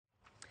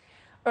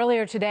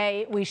Earlier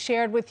today, we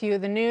shared with you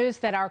the news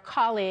that our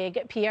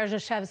colleague, Pierre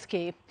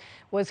Zakrzewski,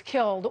 was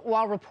killed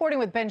while reporting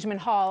with Benjamin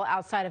Hall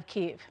outside of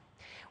Kyiv.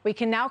 We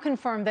can now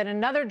confirm that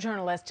another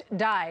journalist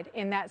died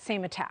in that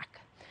same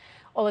attack.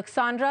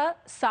 Oleksandra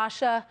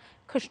Sasha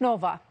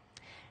Kuvshynova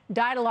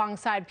died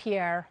alongside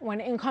Pierre when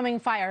incoming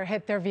fire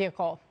hit their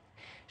vehicle.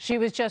 She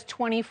was just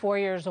 24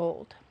 years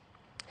old.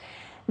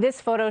 This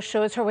photo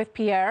shows her with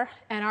Pierre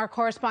and our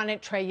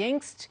correspondent Trey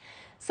Yingst.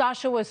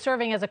 Sasha was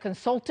serving as a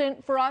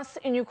consultant for us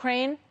in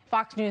Ukraine.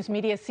 Fox News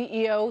Media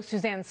CEO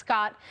Suzanne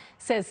Scott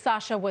says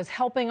Sasha was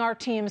helping our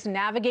teams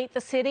navigate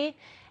the city,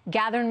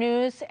 gather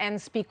news, and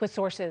speak with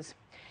sources.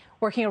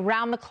 Working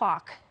around the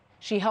clock,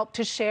 she helped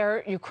to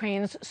share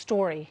Ukraine's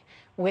story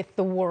with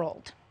the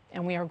world,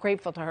 and we are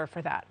grateful to her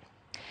for that.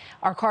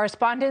 Our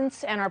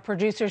correspondents and our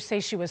producers say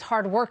she was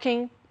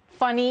hardworking,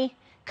 funny,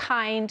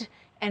 kind,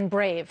 and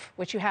brave,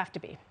 which you have to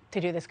be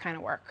to do this kind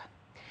of work.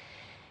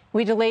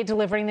 We delayed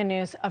delivering the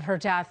news of her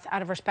death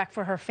out of respect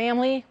for her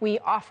family. We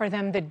offer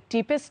them the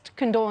deepest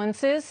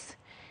condolences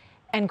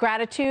and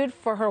gratitude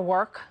for her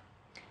work.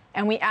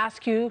 And we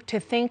ask you to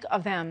think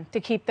of them,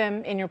 to keep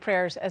them in your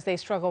prayers as they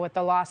struggle with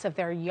the loss of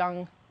their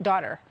young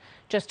daughter,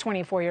 just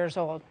 24 years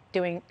old,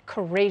 doing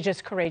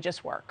courageous,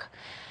 courageous work.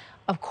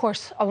 Of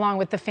course, along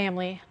with the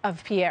family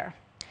of Pierre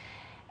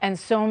and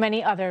so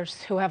many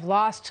others who have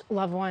lost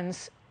loved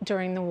ones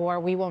during the war.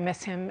 We will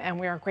miss him, and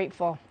we are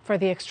grateful for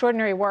the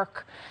extraordinary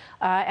work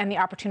and the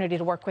opportunity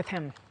to work with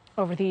him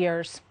over the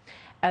years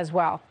as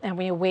well. And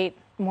we await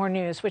more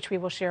news, which we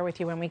will share with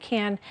you when we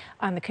can,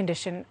 on the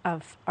condition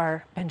of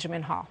our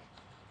Benjamin Hall.